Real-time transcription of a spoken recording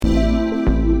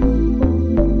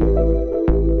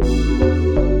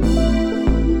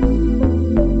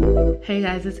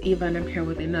guys, it's Eva and I'm here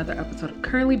with another episode of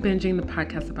Currently Binging, the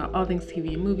podcast about all things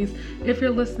TV and movies. If you're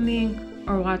listening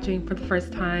or watching for the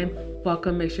first time,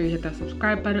 welcome. Make sure you hit that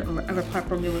subscribe button on whatever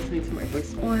platform you're listening to my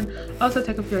voice on. Also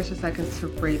take a few extra seconds to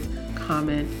rate,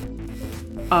 comment,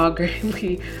 all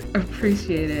greatly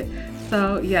appreciate it.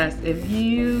 So yes, if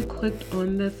you clicked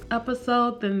on this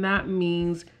episode, then that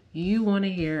means you want to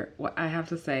hear what I have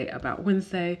to say about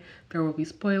Wednesday. There will be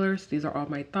spoilers. These are all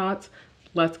my thoughts.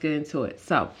 Let's get into it.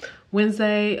 So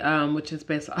Wednesday, which is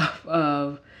based off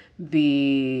of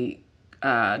the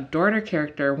daughter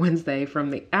character Wednesday from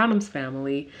the Addams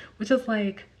Family, which is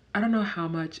like, I don't know how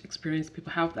much experience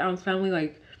people have with the Addams Family.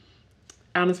 Like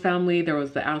Addams Family, there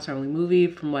was the Addams Family movie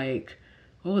from like,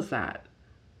 what was that?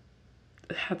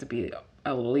 It had to be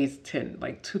at least 10,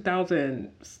 like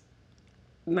 2000,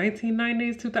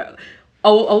 1990s, 2000.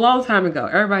 Oh, a long time ago.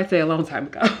 Everybody say a long time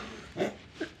ago.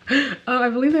 I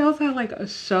believe they also had like a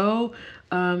show.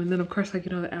 And then of course, like,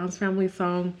 you know, the Addams Family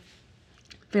song,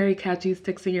 very catchy,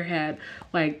 sticks in your head.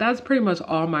 Like that's pretty much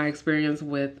all my experience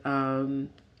with the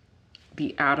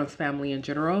Addams Family in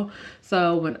general.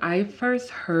 So when I first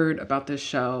heard about this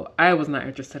show, I was not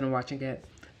interested in watching it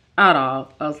at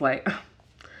all. I was like,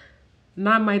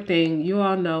 not my thing. You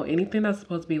all know anything that's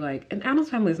supposed to be like, and Addams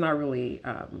Family is not really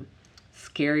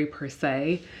scary per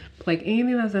se. Like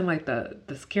anything that's in like the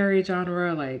scary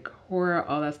genre, like horror,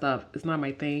 all that stuff is not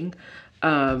my thing.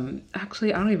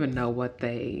 Actually, I don't even know what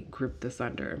they group this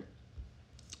under.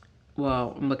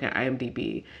 Well, I'm looking at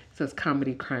IMDb. It says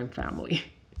comedy, crime, family.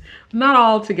 Not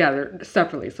all together,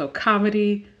 separately. So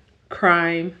comedy,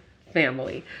 crime,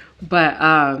 family. But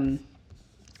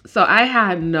so I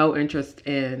had no interest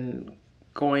in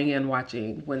going and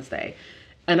watching Wednesday.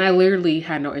 And I literally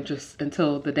had no interest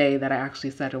until the day that I actually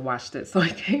sat and watched it. So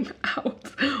it came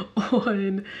out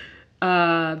on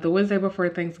the Wednesday before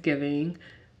Thanksgiving,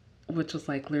 which was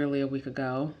like literally a week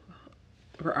ago.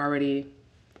 We're already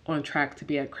on track to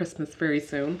be at Christmas very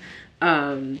soon.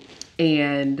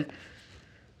 And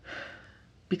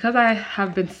because I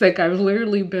have been sick, I've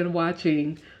literally been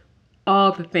watching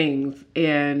all the things.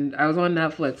 And I was on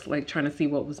Netflix, like trying to see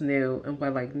what was new and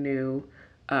what like new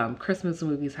Christmas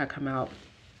movies had come out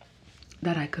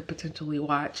that I could potentially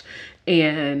watch.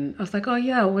 And I was like, oh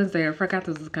yeah, Wednesday, I forgot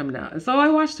this was coming out. And so I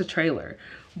watched the trailer,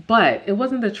 but it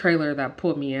wasn't the trailer that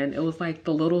pulled me in. It was like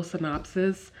the little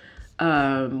synopsis,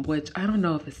 which I don't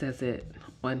know if it says it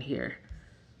on here.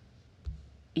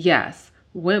 Yes.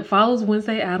 Follows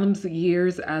Wednesday Addams'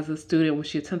 years as a student when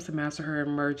she attempts to master her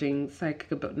emerging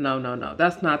psychic ability. No.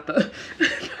 That's not the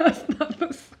that's not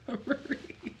the summary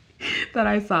that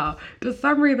I saw. The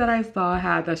summary that I saw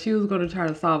had that she was going to try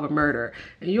to solve a murder.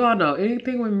 And you all know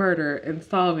anything with murder and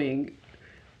solving.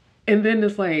 And then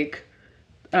it's like,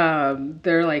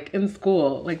 they're like in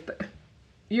school, like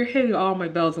you're hitting all my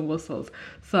bells and whistles.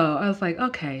 So I was like,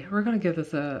 okay, we're going to give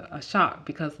this a shot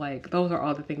because like, those are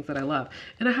all the things that I love.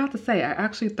 And I have to say, I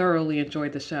actually thoroughly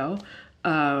enjoyed the show.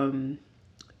 I've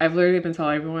literally been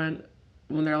telling everyone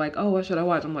when they're like, oh, what should I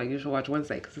watch? I'm like, you should watch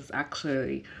Wednesday because it's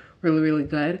actually really, really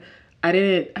good.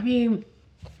 Again,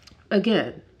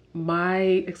 my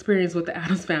experience with the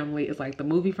Addams Family is like the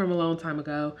movie from a long time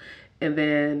ago. And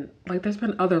then like there's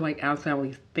been other like Addams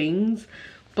Family things,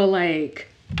 but like,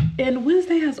 and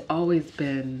Wednesday has always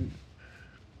been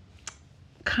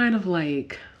kind of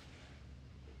like,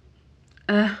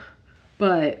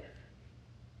 but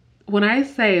when I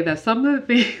say that some of the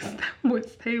things that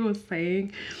Wednesday was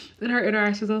saying in her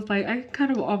interactions, I was like, I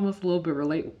kind of almost a little bit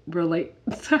relate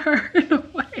to her in a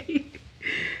way.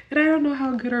 And I don't know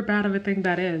how good or bad of a thing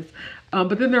that is.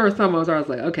 But then there were some moments where I was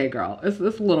like, okay, girl, it's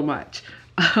a little much.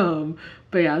 But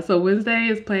yeah, so Wednesday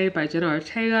is played by Jenna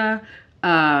Ortega.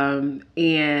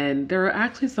 And there are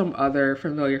actually some other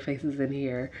familiar faces in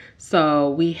here.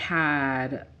 So we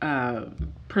had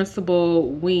Principal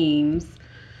Weems,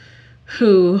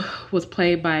 who was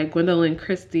played by Gwendolyn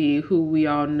Christie, who we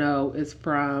all know is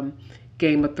from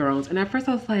Game of Thrones. And at first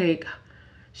I was like,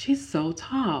 she's so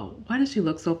tall. Why does she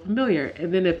look so familiar?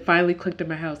 And then it finally clicked in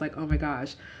my head. I was like, oh my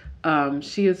gosh,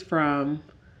 she is from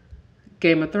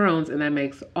Game of Thrones, and that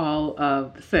makes all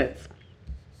of the sense.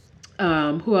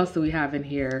 Who else do we have in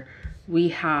here? We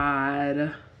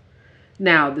had,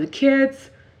 now the kids,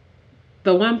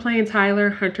 the one playing Tyler,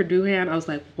 Hunter Doohan, I was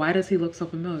like, why does he look so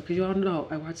familiar? Because you all know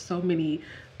I watch so many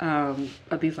of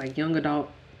these like young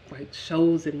adult like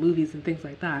shows and movies and things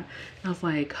like that. And I was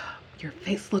like, your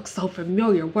face looks so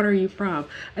familiar. What are you from?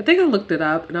 I think I looked it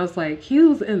up and I was like, he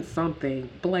was in something,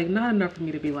 but like not enough for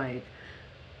me to be like,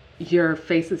 your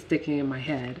face is sticking in my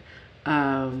head.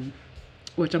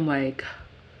 Which I'm like,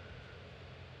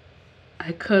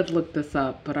 I could look this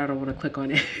up, but I don't want to click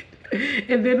on it.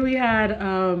 And then we had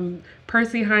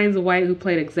Percy Hines White, who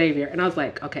played Xavier. And I was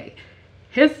like, okay,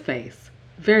 his face,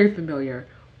 very familiar.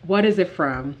 What is it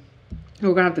from? We're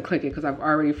going to have to click it because I've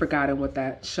already forgotten what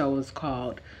that show is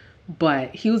called.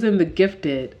 But he was in The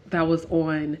Gifted that was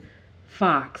on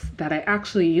Fox that I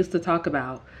actually used to talk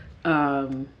about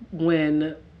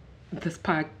when this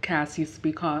podcast used to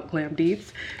be called Glam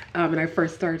Deets. And I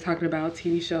first started talking about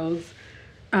TV shows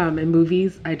and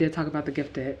movies. I did talk about The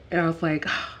Gifted. And I was like,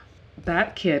 oh,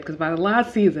 that kid, because by the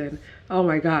last season, oh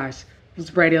my gosh, I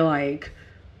was ready to like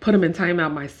put him in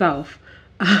timeout myself.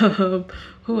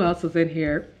 Who else was in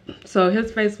here? So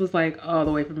his face was like all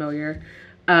the way familiar.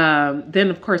 Then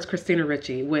of course Christina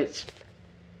Ricci, which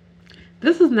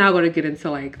this is now going to get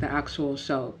into like the actual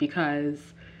show, because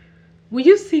when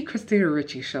you see Christina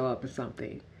Ricci show up in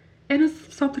something and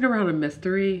it's something around a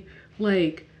mystery,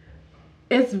 like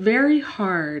it's very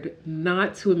hard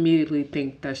not to immediately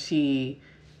think that she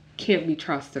can't be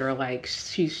trusted or like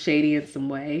she's shady in some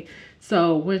way.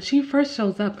 So when she first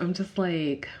shows up, I'm just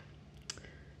like,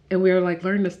 and we were like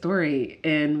learning the story,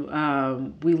 and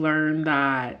we learned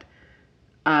that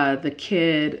the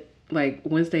kid, like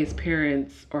Wednesday's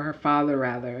parents, or her father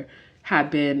rather, had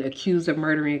been accused of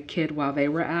murdering a kid while they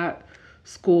were at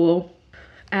school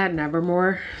at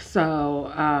Nevermore.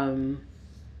 So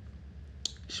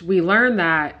we learned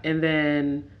that, and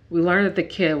then we learned that the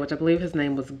kid, which I believe his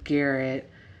name was Garrett,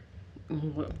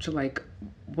 which, like,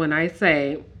 when I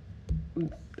say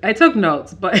I took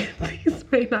notes, but these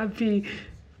may not be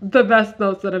the best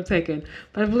notes that I've taken.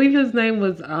 But I believe his name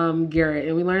was Garrett,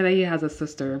 and we learned that he has a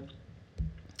sister,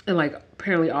 and like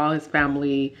apparently all his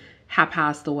family had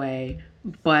passed away,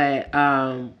 but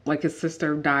like his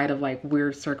sister died of like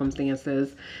weird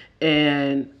circumstances.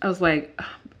 And I was like,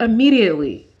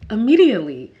 immediately,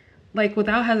 like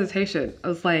without hesitation, I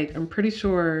was like, I'm pretty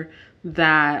sure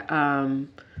that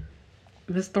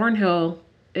Miss Thornhill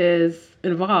is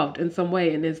involved in some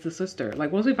way and is the sister.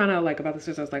 Like once we found out like about the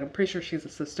sister, I was like, I'm pretty sure she's a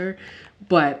sister.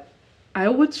 But I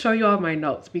would show you all my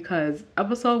notes, because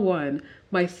episode 1,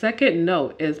 my second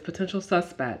note is potential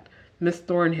suspect, Miss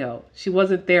Thornhill. She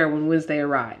wasn't there when Wednesday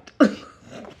arrived.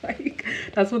 Like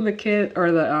that's when the kid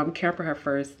or the camper had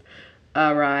first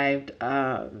arrived,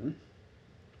 or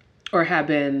had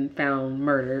been found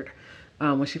murdered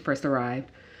when she first arrived.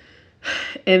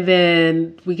 And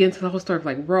then we get into the whole story of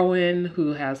like Rowan,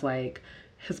 who has like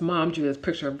his mom drew this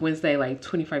picture of Wednesday like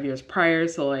 25 years prior.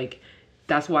 So like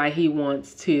that's why he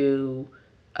wants to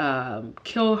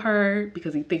kill her,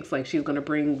 because he thinks like she's going to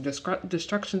bring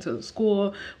destruction to the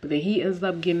school. But then he ends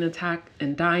up getting attacked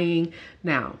and dying.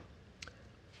 Now,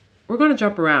 we're going to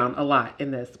jump around a lot in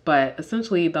this, but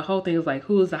essentially the whole thing is like,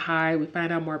 who is the Hyde? We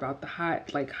find out more about the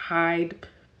Hyde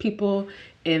people.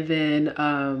 And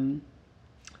then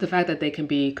the fact that they can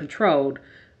be controlled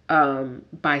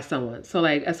by someone. So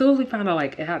like as soon as we found out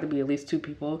like it had to be at least 2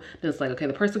 people, then it's like, okay,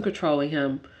 the person controlling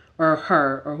him or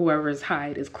her or whoever is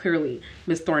Hyde is clearly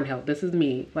Miss Thornhill. This is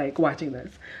me like watching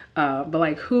this. But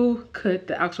like who could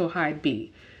the actual Hyde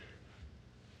be?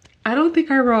 I don't think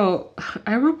I wrote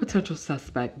potential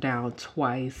suspect down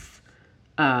twice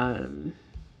in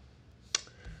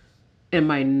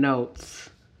my notes,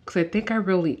 because I think I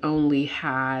really only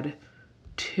had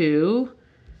 2.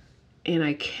 And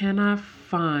I cannot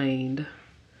find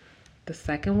the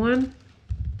second one.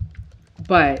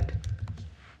 But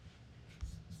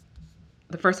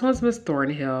the first one was Miss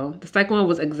Thornhill. The second one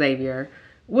was Xavier,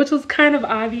 which was kind of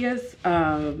obvious.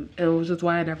 And which is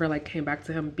why I never like came back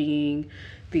to him being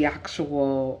the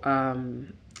actual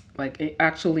like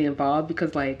actually involved,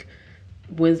 because like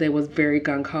Wednesday was very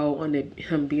gung-ho on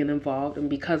him being involved.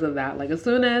 And because of that, like as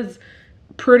soon as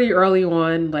pretty early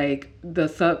on, like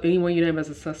anyone you name as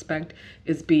a suspect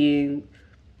is being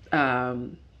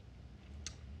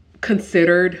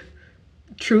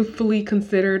truthfully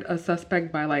considered a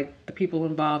suspect by like the people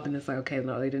involved, and it's like, okay,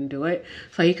 no, they didn't do it.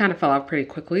 So he kind of fell off pretty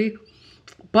quickly.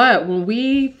 But when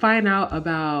we find out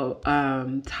about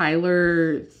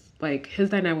Tyler's, like his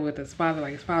dynamic with his father,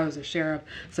 like his father's a sheriff,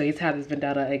 so he's had this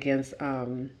vendetta against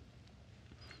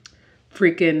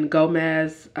freaking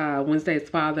Gomez, Wednesday's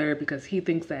father, because he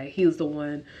thinks that he's the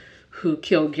one who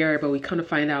killed Garrett. But we come to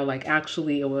find out like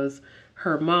actually it was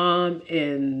her mom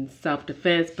in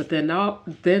self-defense. But then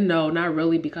no, not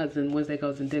really, because then Wednesday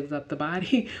goes and digs up the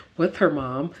body with her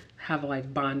mom, have a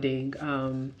like bonding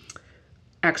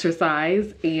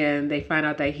exercise, and they find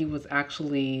out that he was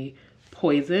actually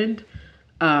poisoned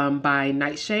by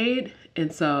Nightshade,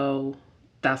 and so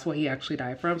that's what he actually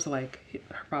died from. So like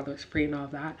her father was free and all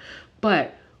of that.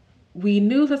 But we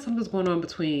knew that something was going on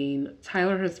between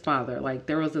Tyler and his father. Like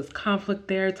there was this conflict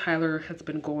there. Tyler has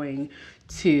been going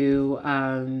to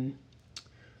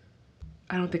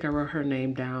I don't think I wrote her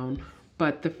name down,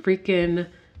 but the freaking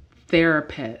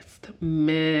therapist,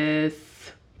 I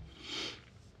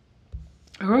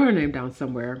wrote her name down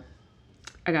somewhere.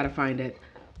 I gotta find it.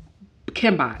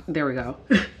 Kimbot. There we go.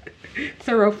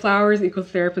 So I wrote flowers equals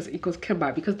therapist equals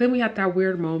Kimbot, because then we had that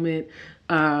weird moment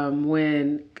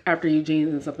when after Eugene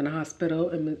ends up in the hospital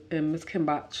and Miss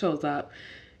Kimbot shows up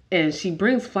and she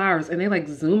brings flowers and they like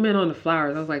zoom in on the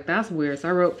flowers. I was like, that's weird. So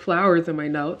I wrote flowers in my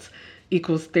notes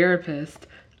equals therapist.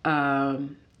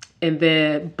 And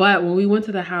then, but when we went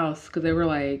to the house, because they were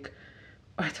like,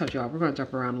 I told y'all, we're going to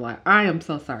jump around a lot. I am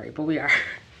so sorry, but we are.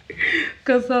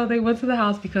 Because so they went to the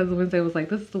house because Wednesday was like,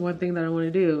 this is the one thing that I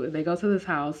want to do. And they go to this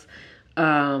house.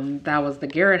 That was the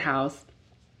Garrett house.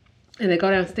 And they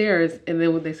go downstairs and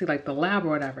then when they see like the lab or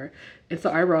whatever. And so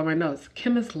I wrote my notes,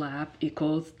 chemist lab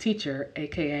equals teacher,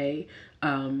 AKA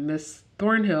Miss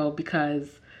Thornhill,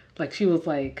 because like she was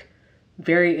like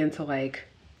very into like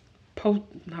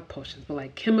not potions, but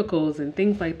like chemicals and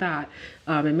things like that,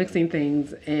 and mixing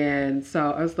things. And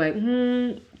so I was like,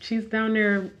 she's down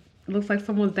there. Looks like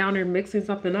someone's down there mixing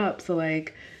something up. So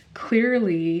like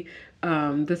clearly,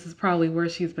 this is probably where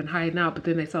she's been hiding out. But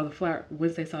then they saw the flower.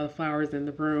 Wednesday saw the flowers in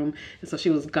the room, and so she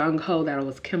was gung ho that it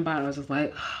was Kimbot. I was just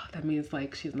like, oh, that means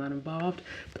like she's not involved.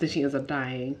 But then she ends up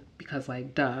dying because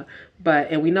like duh.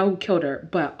 And we know who killed her.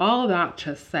 But all that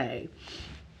to say,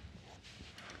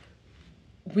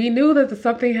 we knew that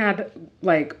something had,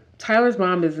 like, Tyler's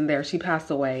mom isn't there. She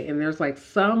passed away. And there's, like,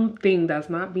 something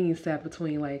that's not being said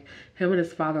between, like, him and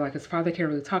his father. Like, his father can't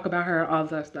really talk about her, all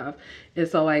that stuff. And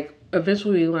so, like,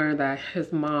 eventually we learned that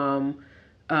his mom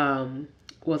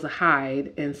was a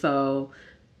Hyde. And so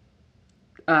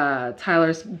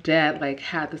Tyler's dad, like,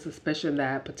 had the suspicion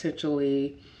that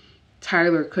potentially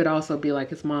Tyler could also be,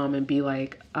 like, his mom and be,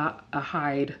 like, a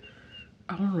Hyde.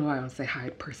 I don't know why I would say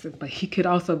Hyde person, but he could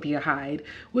also be a Hyde,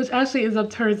 which actually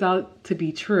turns out to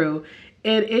be true.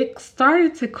 And it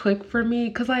started to click for me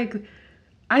because, like,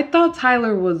 I thought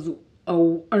Tyler was,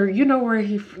 or you know where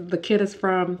the kid is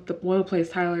from, the one who plays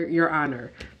Tyler, Your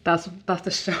Honor. That's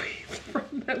the show he's from.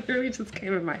 That literally just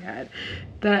came in my head.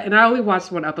 And I only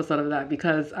watched one episode of that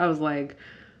because I was like,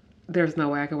 there's no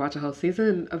way I can watch a whole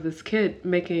season of this kid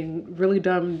making really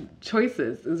dumb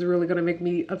choices. It's really going to make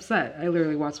me upset. I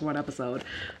literally watched one episode.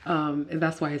 And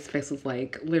that's why his face was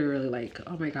like, literally like,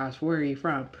 oh my gosh, where are you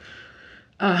from?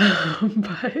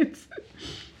 But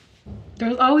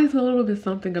there's always a little bit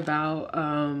something about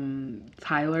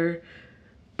Tyler,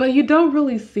 but you don't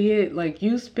really see it. Like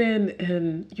you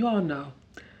all know.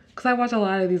 Because I watch a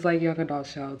lot of these like young adult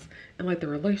shows and like the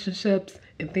relationships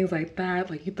and things like that.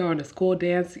 Like you throw in a school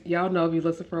dance. Y'all know if you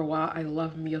listen for a while, I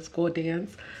love me a school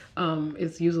dance.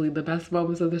 It's usually the best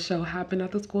moments of the show happen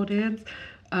at the school dance.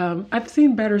 I've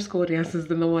seen better school dances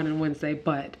than the one in Wednesday,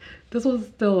 but this was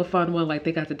still a fun one. Like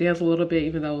they got to dance a little bit,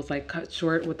 even though it was like cut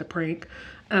short with the prank.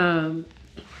 And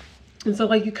so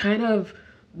like you kind of,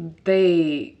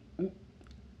 it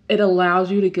allows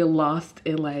you to get lost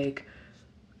in like,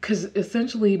 because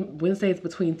essentially Wednesday is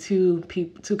between two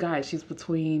guys. She's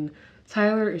between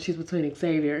Tyler and she's between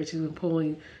Xavier, and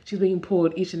she's being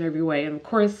pulled each and every way. And of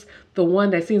course, the one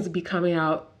that seems to be coming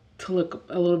out to look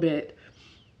a little bit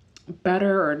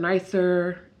better or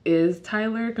nicer is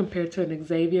Tyler compared to an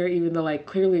Xavier, even though like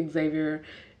clearly Xavier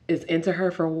is into her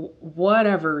for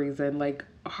whatever reason, like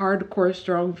hardcore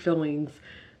strong feelings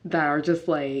that are just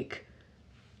like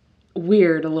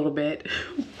weird a little bit.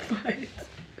 But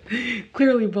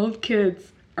clearly both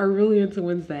kids are really into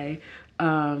Wednesday,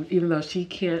 even though she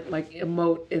can't like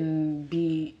emote and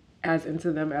be as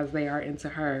into them as they are into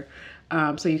her.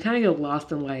 So you kind of get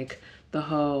lost in like the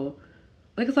whole,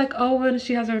 like it's like, oh, when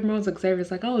she has her moments like Xavier,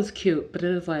 it's like, oh, it's cute. But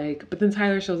then it's like, but then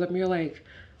Tyler shows up and you're like,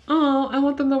 oh, I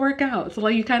want them to work out. So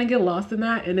like you kind of get lost in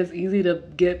that, and it's easy to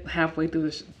get halfway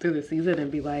through the season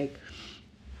and be like,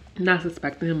 not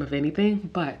suspecting him of anything.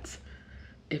 But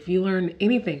if you learn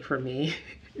anything from me,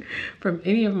 from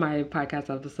any of my podcast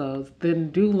episodes,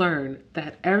 then do learn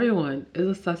that everyone is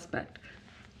a suspect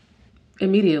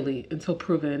immediately until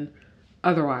proven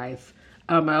otherwise.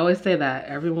 I always say that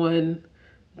everyone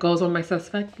goes on my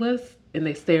suspect list and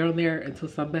they stay on there until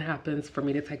something happens for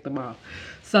me to take them off.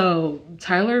 So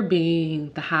Tyler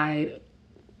being the Hyde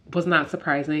was not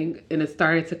surprising, and it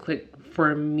started to click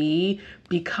for me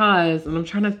because, and I'm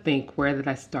trying to think, where did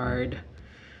I start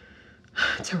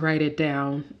to write it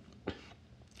down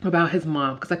about his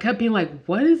mom? Because I kept being like,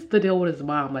 what is the deal with his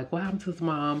mom? Like, what happened to his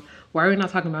mom? Why are we not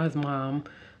talking about his mom?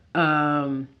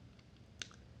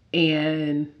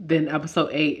 And then episode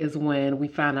 8 is when we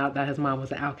found out that his mom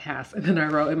was an outcast. And then I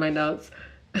wrote in my notes,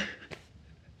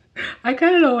 I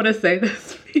kind of don't want to say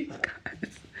this because,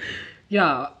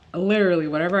 y'all, literally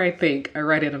whatever I think, I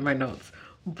write it in my notes.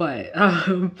 But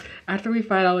after we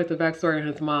find out like the backstory on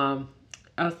his mom,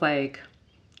 I was like,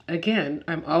 again,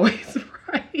 I'm always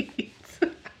right.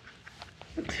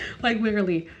 Like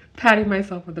literally patting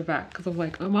myself on the back because I'm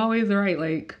like, I'm always right.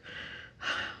 Like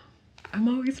I'm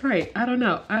always right. I don't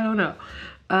know. I don't know.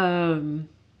 Um,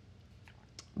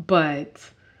 but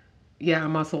yeah,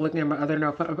 I'm also looking at my other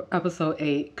note for episode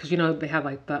 8 because you know they had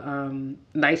like the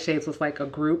Nightshades was like a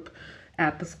group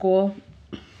at the school,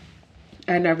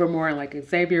 and Nevermore, like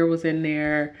Xavier was in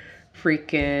there,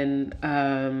 freaking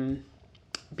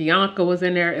Bianca was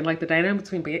in there, and like the dynamic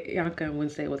between Bianca and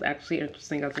Wednesday was actually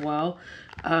interesting as well.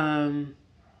 Um,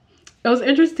 it was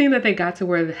interesting that they got to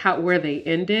where they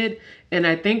ended, and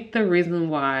I think the reason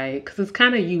why, because it's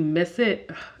kind of you miss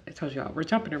it. I told y'all we're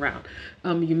jumping around.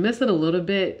 You miss it a little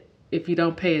bit if you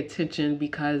don't pay attention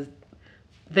because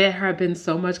there had been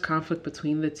so much conflict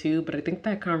between the two. But I think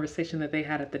that conversation that they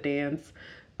had at the dance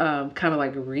kind of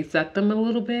like reset them a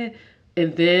little bit,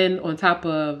 and then on top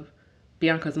of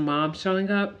Bianca's mom showing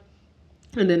up,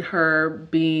 and then her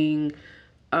being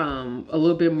a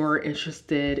little bit more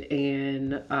interested in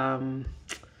the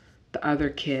other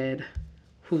kid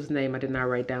whose name I did not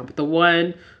write down, but the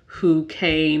one who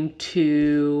came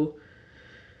to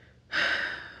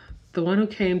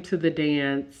the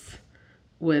dance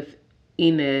with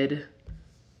Enid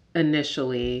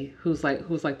initially, who's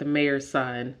like the mayor's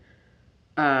son,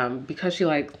 because she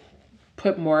like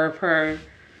put more of her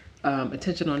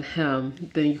attention on him,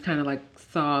 then you kind of like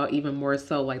saw even more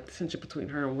so like the tension between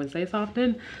her and Wednesday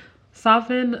soften,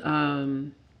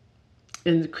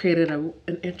 and created an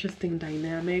interesting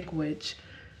dynamic, which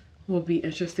will be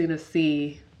interesting to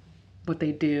see what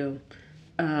they do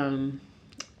in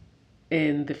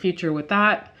the future with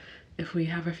that. If we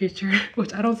have a future,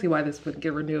 which I don't see why this wouldn't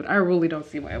get renewed. I really don't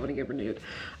see why it wouldn't get renewed.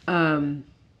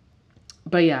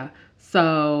 But yeah,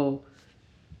 so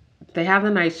they have the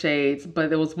Nightshades, but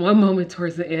there was one moment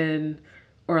towards the end,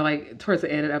 or like towards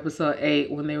the end of episode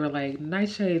 8, when they were like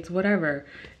Nightshades, whatever,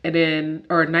 and then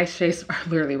or Nightshades. I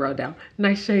literally wrote down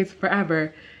Nightshades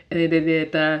forever, and then they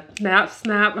did the snap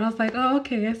snap, and I was like, oh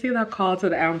okay, I see that call to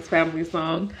the Addams Family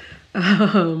song,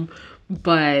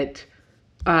 but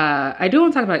I do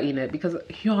want to talk about Enid because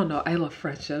you all know I love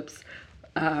friendships,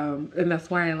 and that's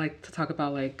why I like to talk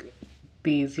about like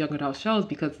these young adult shows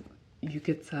because you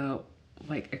get to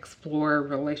like explore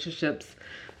relationships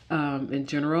in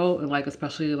general, and like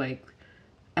especially like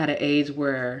at an age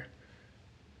where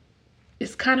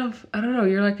it's kind of, I don't know,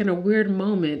 you're like in a weird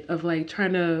moment of like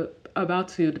trying to about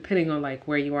to, depending on like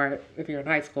where you are, if you're in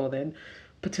high school, then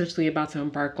potentially about to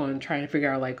embark on trying to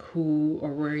figure out like who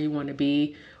or where you want to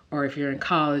be, or if you're in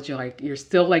college, you're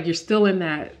still in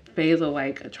that phase of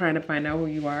like trying to find out who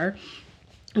you are.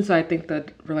 And so I think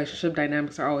that relationship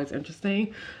dynamics are always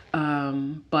interesting.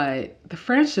 But the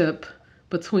friendship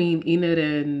between Enid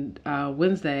and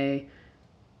Wednesday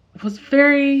was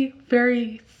very,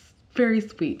 very, very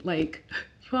sweet. Like,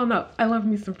 you all know, I love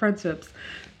me some friendships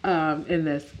in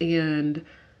this. And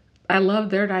I love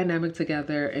their dynamic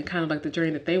together and kind of like the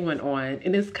journey that they went on.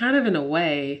 And it's kind of in a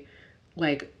way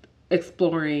like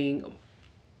exploring,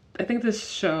 I think this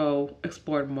show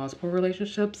explored multiple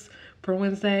relationships for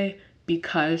Wednesday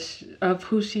because of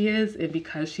who she is and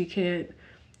because she can't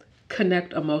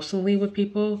connect emotionally with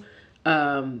people.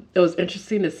 It was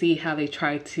interesting to see how they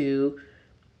tried to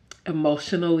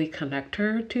emotionally connect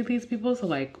her to these people. So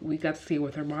like we got to see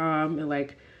with her mom and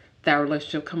like that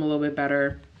relationship come a little bit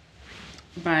better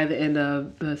by the end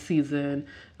of the season.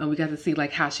 We got to see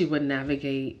like how she would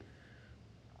navigate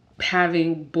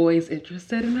having boys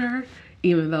interested in her,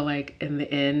 even though like in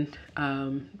the end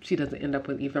she doesn't end up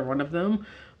with either one of them.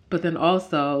 But then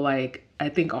also like I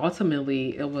think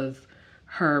ultimately it was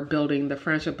her building the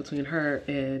friendship between her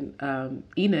and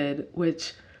Enid,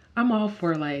 which I'm all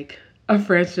for like a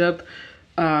friendship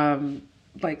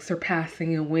like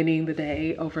surpassing and winning the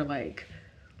day over like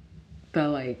the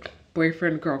like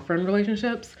boyfriend girlfriend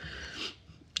relationships.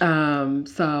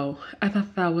 So I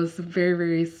thought that was very,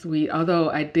 very sweet. Although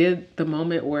I did the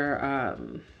moment where,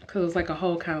 cause it was like a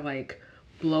whole kind of like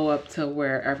blow up to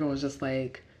where everyone was just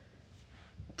like,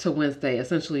 to Wednesday,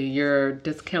 essentially, you're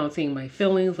discounting my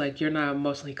feelings. Like you're not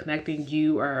emotionally connecting.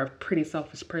 You are a pretty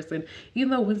selfish person.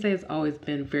 Even though Wednesday has always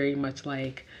been very much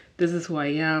like, this is who I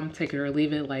am, take it or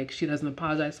leave it. Like she doesn't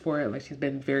apologize for it. Like she's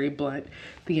been very blunt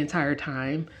the entire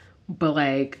time. But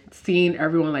like seeing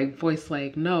everyone like voice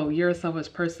like, no, you're a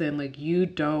selfish person. Like you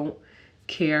don't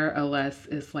care unless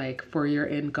it's like for your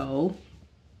end goal.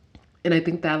 And I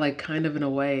think that like kind of in a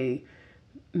way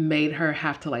made her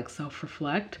have to like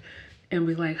self-reflect and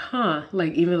be like, huh,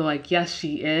 like even though like yes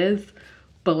she is,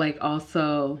 but like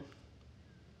also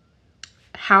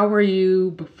how were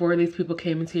you before these people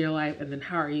came into your life, and then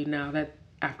how are you now that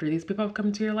after these people have come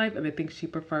into your life? And I think she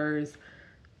prefers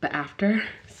the after.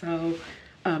 So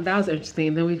that was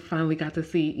interesting. Then we finally got to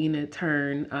see Enid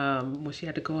turn when she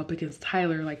had to go up against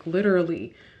Tyler, like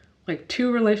literally, like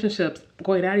two relationships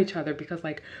going at each other because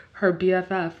like her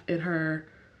BFF and her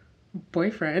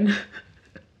boyfriend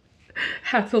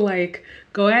had to like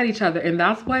go at each other, and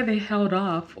that's why they held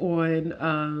off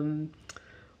on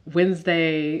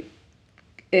Wednesday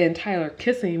and Tyler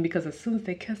kissing, because as soon as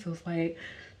they kissed, it was like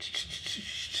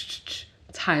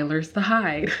Tyler's the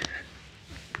hide.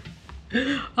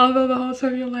 Although the whole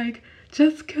time you're like,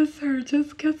 just kiss her,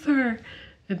 just kiss her,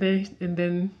 and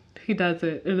then he does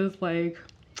it, and it's like,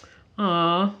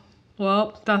 aw,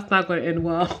 well, that's not going to end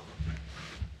well.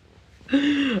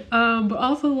 But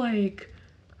also like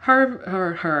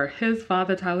his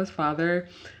father, Tyler's father,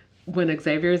 when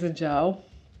Xavier's in jail,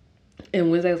 and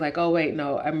Wednesday's like, oh wait,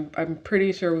 no, I'm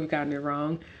pretty sure we've gotten it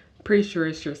wrong. Pretty sure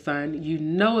it's your son. You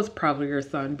know it's probably your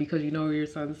son because you know who your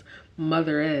son's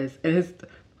mother is. And his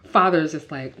father is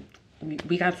just like,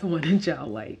 we got someone in jail.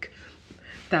 Like,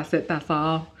 that's it. That's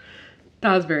all.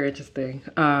 That was very interesting.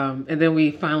 And then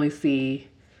we finally see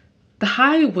the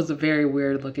Hyde was a very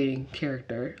weird looking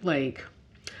character. Like,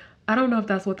 I don't know if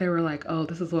that's what they were like, oh,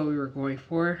 this is what we were going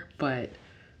for, but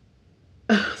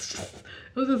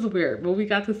it was just weird. But we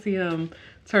got to see him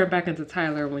turn back into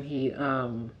Tyler when he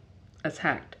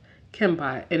attacked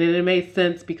Kimbot, and then it made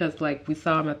sense because like we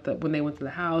saw him when they went to the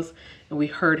house, and we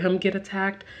heard him get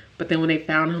attacked. But then when they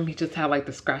found him, he just had like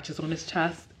the scratches on his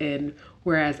chest, and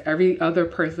whereas every other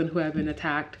person who had been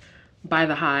attacked by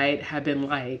the Hyde had been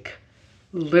like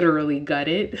literally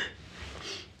gutted.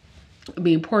 I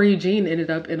mean, poor Eugene ended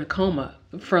up in a coma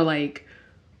for like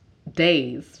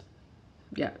days.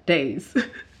 Yeah, days.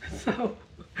 So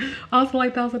also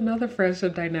like that was another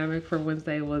friendship dynamic for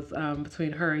Wednesday was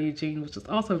between her and Eugene, which is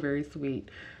also very sweet,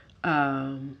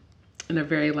 in a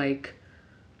very like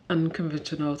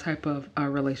unconventional type of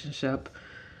relationship.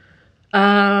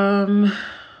 um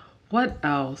what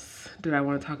else did I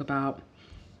want to talk about?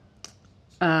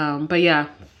 But yeah,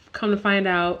 come to find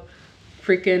out,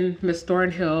 freaking Miss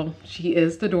Thornhill, she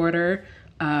is the daughter,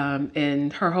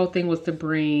 and her whole thing was to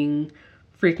bring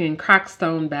freaking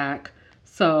Crackstone back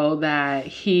so that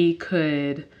he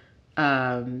could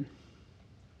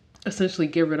essentially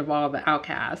get rid of all the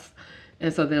outcasts.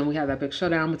 And so then we had that big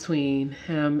showdown between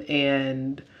him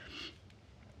and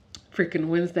freaking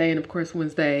Wednesday. And of course,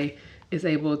 Wednesday is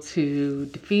able to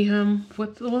defeat him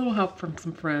with a little help from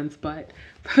some friends. But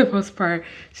for the most part,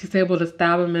 she's able to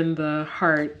stab him in the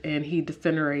heart and he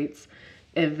disintegrates.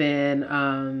 And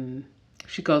then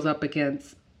she goes up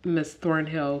against Miss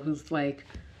Thornhill, who's like,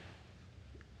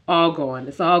 all gone.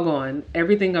 It's all gone.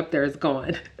 Everything up there is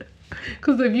gone.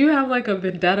 Because if you have like a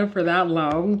vendetta for that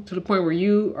long, to the point where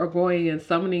you are going and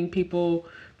summoning people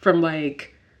from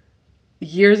like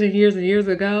years and years and years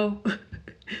ago,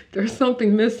 there's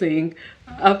something missing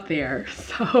up there.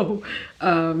 So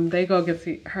they go against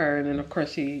her, and then of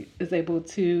course she is able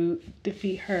to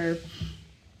defeat her.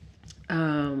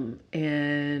 And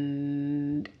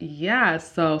yeah,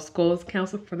 so school is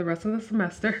canceled for the rest of the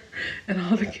semester, and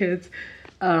all the kids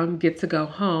get to go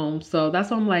home. So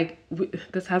that's why I'm like,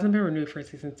 this hasn't been renewed for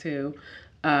season 2.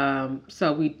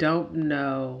 So we don't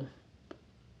know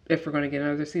if we're going to get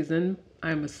another season.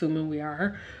 I'm assuming we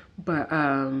are. But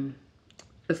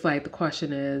it's like the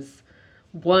question is,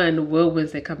 one, will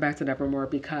Wednesday come back to Nevermore?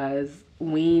 Because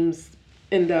Weems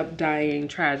end up dying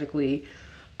tragically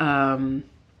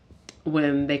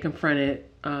when they confronted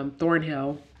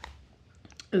Thornhill.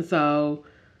 And so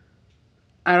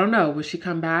I don't know. Would she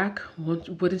come back?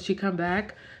 Wouldn't she come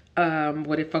back?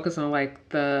 Would it focus on like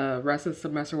the rest of the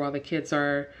semester while the kids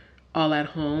are all at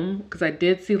home? Because I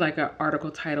did see like an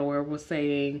article title where it was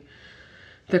saying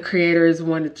the creators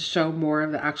wanted to show more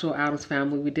of the actual Addams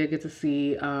family. We did get to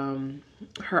see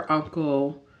her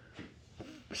uncle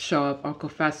show up, Uncle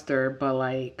Fester, but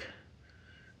like,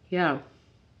 yeah,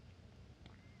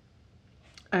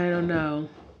 I don't know.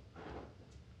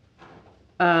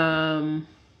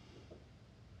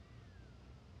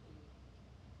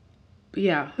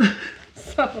 Yeah.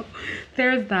 So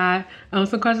there's that.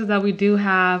 Some questions that we do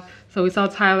have. So we saw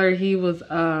Tyler, he was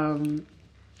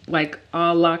like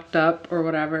all locked up or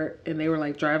whatever, and they were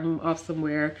like driving him off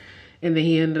somewhere, and then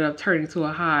he ended up turning to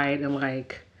a Hyde and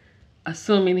like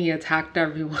assuming he attacked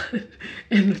everyone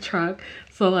in the truck.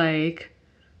 So like,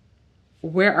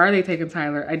 where are they taking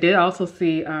Tyler? I did also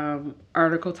see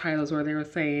article titles where they were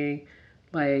saying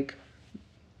like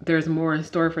there's more in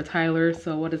store for Tyler.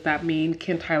 So what does that mean?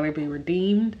 Can Tyler be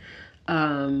redeemed?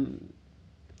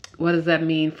 What does that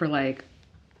mean for like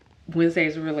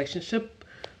Wednesday's relationship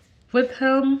with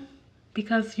him,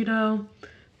 because the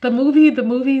movie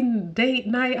date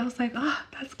night, I was like, oh,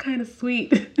 that's kind of sweet.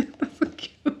 That's a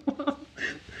cute one.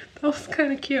 That was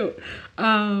kind of cute.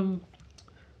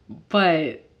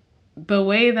 But the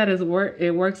way that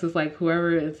it works is like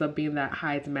whoever ends up being that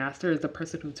Hyde's master is the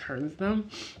person who turns them.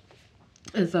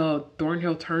 And so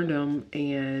Thornhill turned him,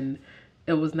 and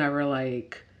it was never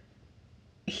like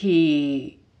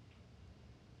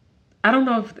I don't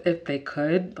know if they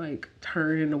could like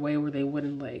turn in a way where they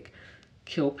wouldn't like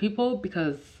kill people,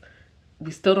 because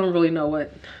we still don't really know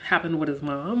what happened with his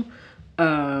mom.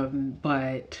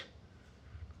 But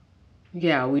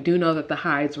yeah, we do know that the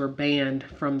Hydes were banned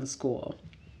from the school.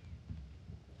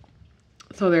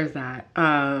 So there's that.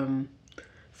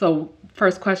 So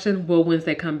first question, will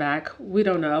Wednesday come back? We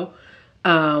don't know.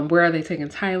 Where are they taking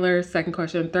Tyler? Second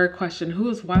question. Third question, who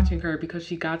is watching her? Because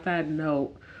she got that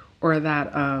note, or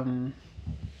that,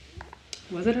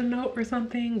 was it a note or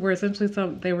something? Where essentially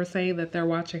they were saying that they're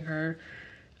watching her,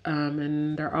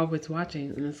 and they're always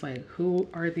watching. And it's like, who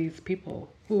are these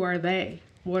people? Who are they?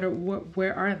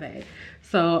 Where are they?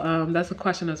 So that's a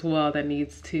question as well that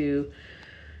needs to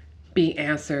be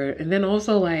answered. And then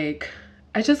also, like,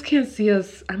 I just can't see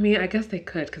us. I mean, I guess they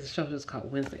could, because the show's just called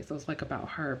Wednesday, so it's like about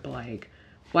her. But like,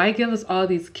 why give us all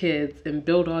these kids and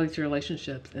build all these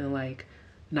relationships and like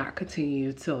not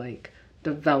continue to like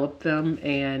develop them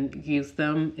and use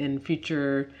them in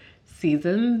future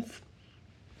seasons?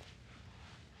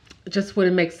 It just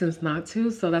wouldn't make sense not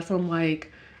to. So that's why I'm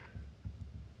like,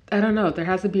 I don't know. There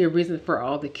has to be a reason for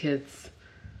all the kids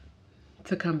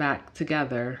to come back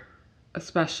together,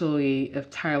 especially if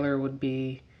Tyler would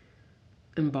be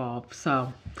involved.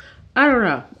 So I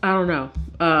don't know.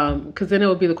 Because then it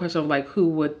would be the question of like, who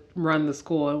would run the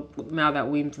school now that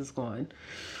Weems is gone.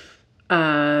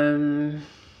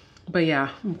 But yeah,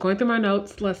 I'm going through my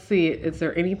notes. Let's see. Is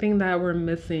there anything that we're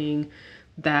missing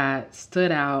that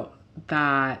stood out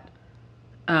that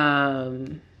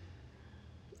I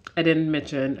didn't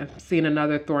mention? I've seen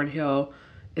another Thornhill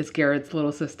is Garrett's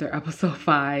little sister, episode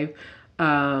 5.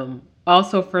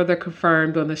 Also further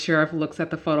confirmed when the sheriff looks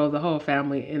at the photo of the whole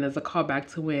family, and as a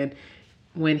callback to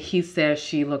when he says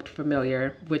she looked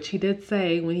familiar, which he did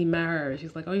say when he met her.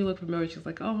 She's like, oh, you look familiar. She's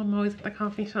like, oh, I'm always at the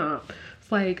coffee shop.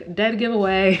 It's like, dead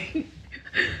giveaway.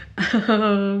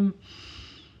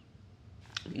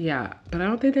 Yeah, but I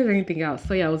don't think there's anything else.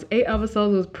 So yeah, it was 8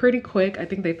 episodes. It was pretty quick. I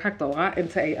think they packed a lot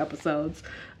into 8 episodes.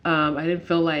 I didn't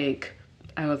feel like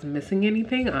I was missing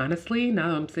anything, honestly, now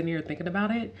that I'm sitting here thinking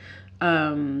about it.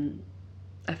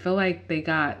 I feel like they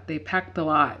packed a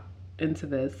lot into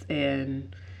this,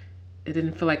 and it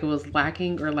didn't feel like it was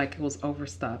lacking or like it was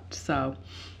overstuffed. So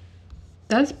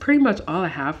that's pretty much all I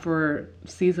have for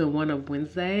season 1 of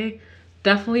Wednesday.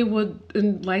 Definitely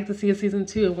would like to see a season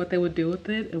 2 and what they would do with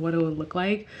it and what it would look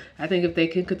like. I think if they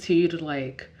can continue to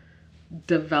like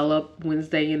develop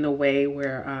Wednesday in a way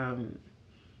where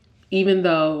even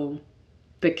though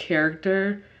the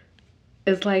character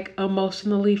is like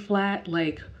emotionally flat,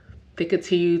 like they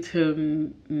continue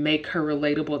to make her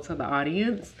relatable to the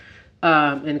audience,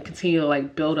 and continue to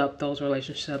like build up those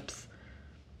relationships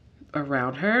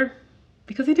around her,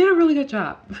 because he did a really good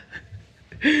job.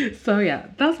 So yeah,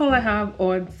 that's all I have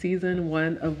on season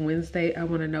 1 of Wednesday. I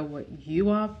want to know what you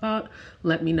all thought.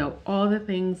 Let me know all the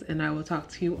things, and I will talk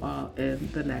to you all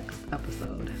in the next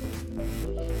episode.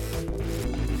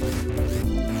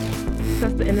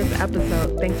 That's the end of the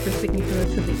episode. Thanks for sticking through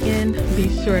it to the end. Be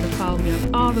sure to follow me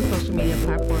on all the social media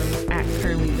platforms at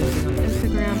Currently Binging on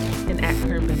Instagram and at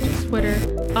Current Binge on Twitter.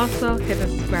 Also, hit the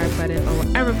subscribe button on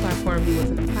whatever platform you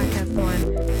listen to podcasts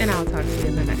on, and I'll talk to you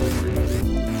in the next one.